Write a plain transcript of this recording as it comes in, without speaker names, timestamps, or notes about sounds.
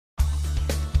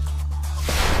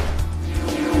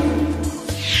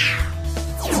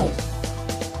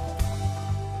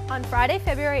On Friday,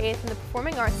 February 8th in the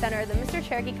Performing Arts Center, the Mr.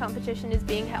 Cherokee competition is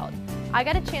being held. I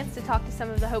got a chance to talk to some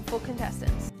of the hopeful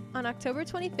contestants. On October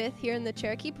 25th, here in the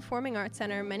Cherokee Performing Arts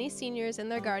Center, many seniors and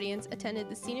their guardians attended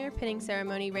the senior pinning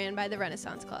ceremony ran by the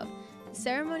Renaissance Club. The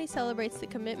ceremony celebrates the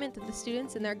commitment that the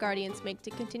students and their guardians make to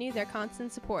continue their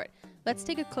constant support. Let's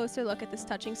take a closer look at this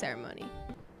touching ceremony.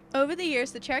 Over the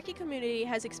years, the Cherokee community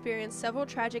has experienced several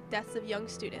tragic deaths of young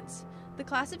students. The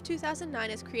class of 2009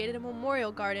 has created a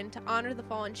memorial garden to honor the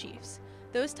fallen chiefs.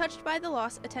 Those touched by the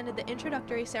loss attended the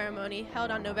introductory ceremony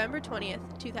held on November 20th,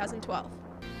 2012.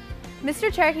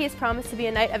 Mr. Cherokee has promised to be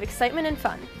a night of excitement and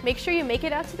fun. Make sure you make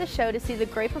it out to the show to see the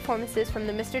great performances from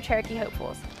the Mr. Cherokee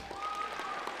hopefuls.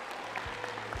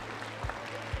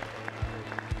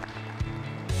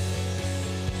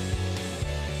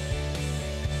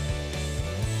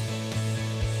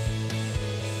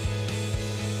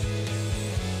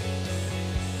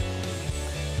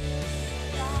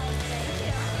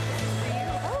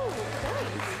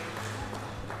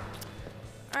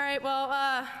 All right, well,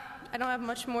 I don't have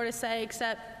much more to say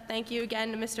except thank you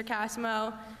again to Mr.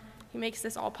 Casimo. He makes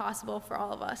this all possible for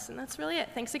all of us, and that's really it.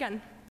 Thanks again.